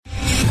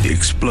The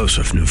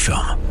explosive new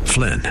film,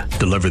 Flynn,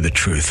 Deliver the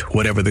Truth,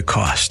 Whatever the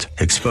Cost,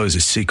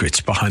 exposes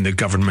secrets behind the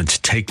government's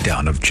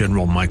takedown of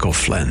General Michael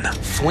Flynn.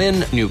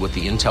 Flynn knew what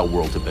the intel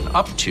world had been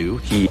up to.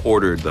 He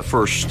ordered the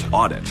first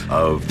audit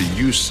of the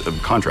use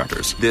of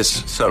contractors.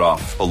 This set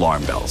off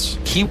alarm bells.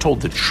 He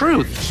told the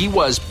truth. He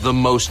was the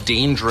most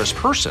dangerous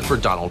person for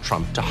Donald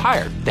Trump to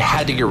hire. They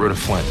had to get rid of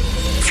Flynn.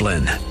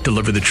 Flynn,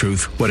 Deliver the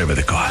Truth, Whatever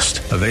the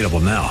Cost. Available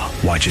now.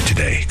 Watch it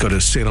today. Go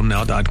to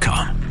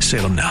salemnow.com.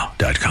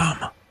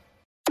 salemnow.com.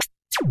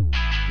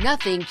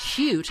 Nothing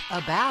cute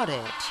about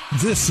it.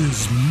 This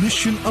is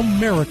Mission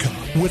America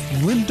with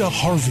Linda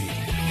Harvey.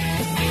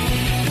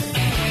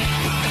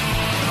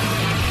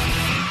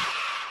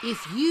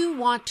 If you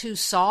want to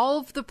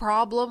solve the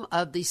problem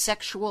of the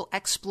sexual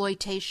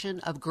exploitation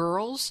of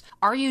girls,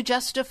 are you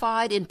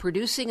justified in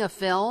producing a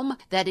film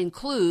that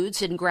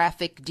includes in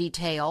graphic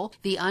detail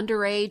the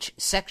underage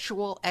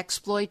sexual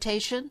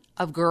exploitation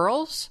of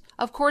girls?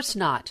 Of course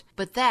not,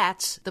 but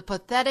that's the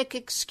pathetic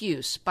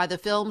excuse by the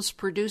film's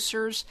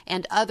producers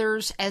and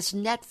others as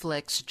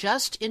Netflix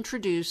just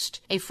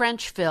introduced a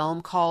French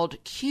film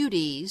called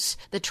Cuties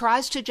that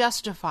tries to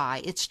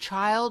justify its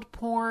child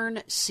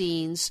porn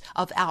scenes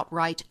of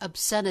outright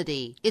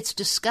obscenity. It's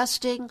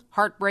disgusting,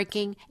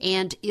 heartbreaking,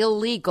 and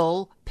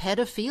illegal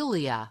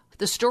pedophilia.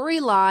 The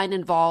storyline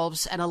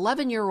involves an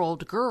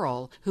 11-year-old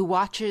girl who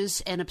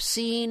watches an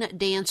obscene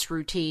dance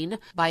routine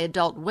by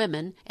adult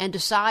women and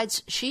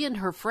decides she and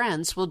her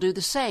friends will do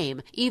the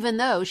same, even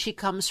though she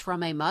comes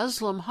from a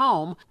Muslim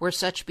home where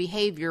such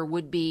behavior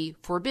would be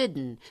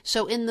forbidden.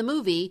 So in the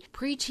movie,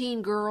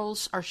 preteen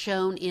girls are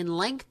shown in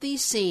lengthy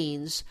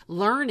scenes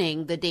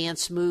learning the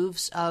dance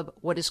moves of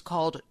what is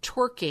called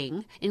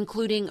twerking,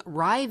 including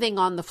writhing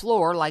on the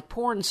floor like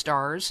porn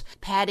stars,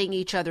 patting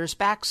each other's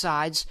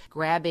backsides,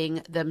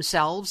 grabbing themselves,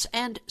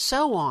 and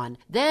so on.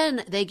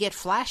 Then they get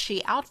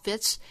flashy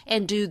outfits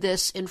and do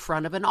this in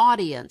front of an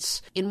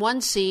audience. In one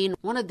scene,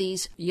 one of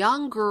these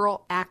young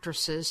girl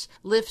actresses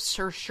lifts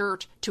her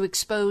shirt to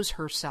expose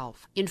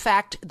herself. In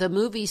fact, the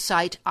movie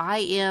site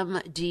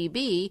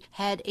IMDb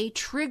had a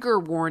trigger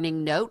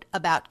warning note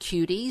about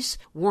Cuties,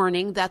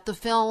 warning that the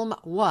film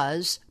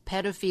was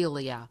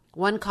pedophilia.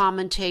 One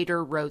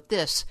commentator wrote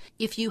this: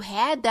 "If you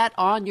had that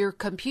on your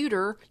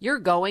computer, you're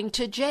going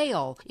to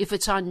jail. If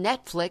it's on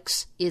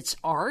Netflix, it's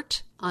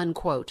art,"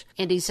 unquote.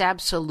 And he's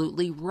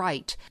absolutely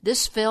right.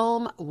 This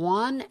film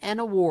won an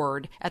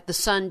award at the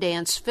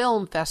Sundance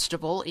Film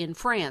Festival in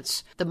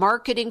France. The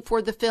marketing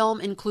for the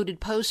film included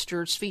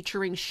posters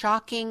featuring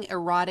shocking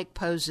erotic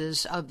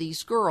poses of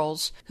these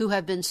girls who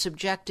have been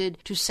subjected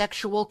to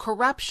sexual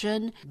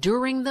corruption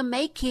during the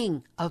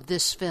making of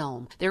this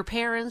film. Their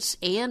parents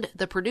and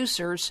the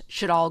producers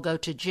should all go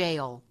to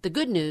jail. The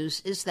good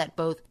news is that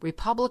both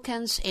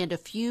Republicans and a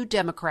few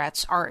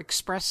Democrats are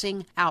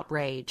expressing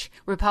outrage.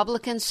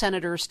 Republican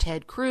Senators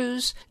Ted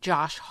Cruz,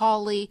 Josh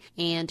Hawley,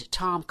 and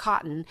Tom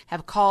Cotton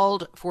have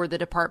called for the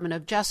Department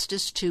of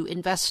Justice to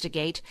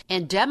investigate,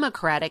 and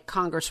Democratic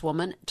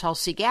Congresswoman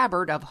Tulsi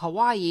Gabbard of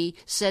Hawaii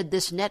said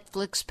this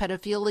Netflix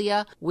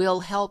pedophilia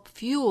will help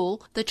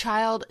fuel the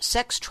child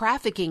sex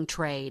trafficking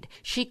trade.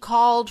 She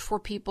called for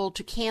people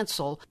to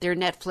cancel their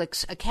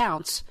Netflix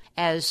accounts,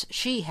 as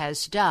she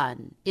has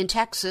done. In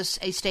Texas,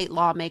 a state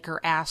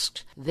lawmaker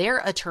asked their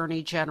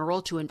attorney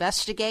general to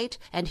investigate,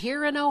 and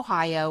here in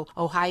Ohio,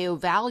 Ohio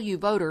Value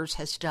Voters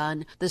has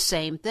done the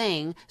same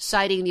thing,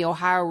 citing the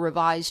Ohio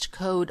Revised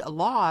Code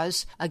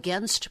laws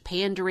against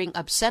pandering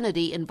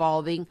obscenity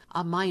involving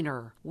a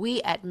minor.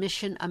 We at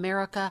Mission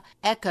America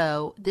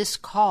echo this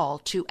call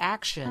to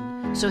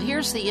action. So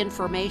here's the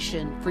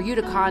information for you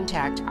to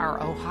contact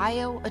our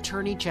Ohio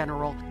Attorney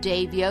General,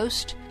 Dave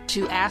Yost,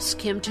 to ask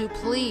him to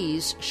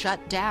please shut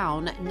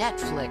down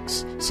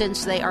Netflix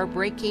since they are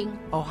breaking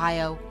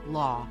Ohio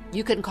law.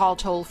 You can call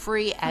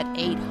toll-free at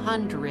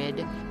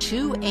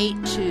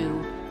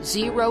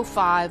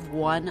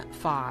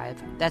 800-282-0515.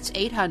 That's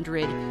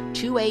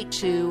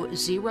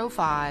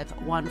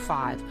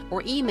 800-282-0515.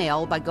 Or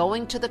email by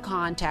going to the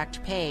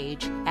contact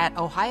page at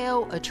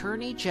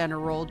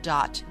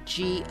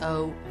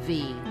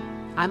ohioattorneygeneral.gov.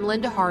 I'm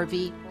Linda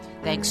Harvey.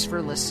 Thanks for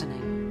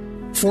listening.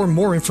 For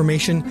more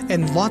information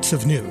and lots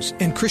of news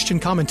and Christian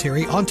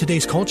commentary on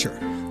today's culture,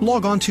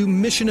 log on to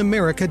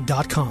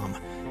missionamerica.com.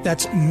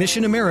 That's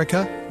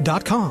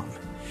missionamerica.com.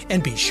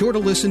 And be sure to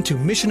listen to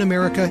Mission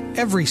America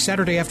every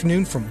Saturday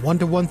afternoon from 1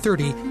 to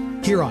 1:30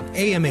 here on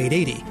AM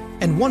 880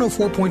 and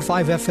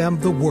 104.5 FM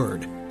The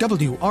Word,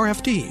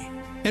 WRFD.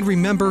 And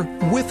remember,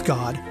 with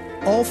God,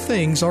 all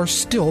things are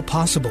still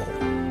possible.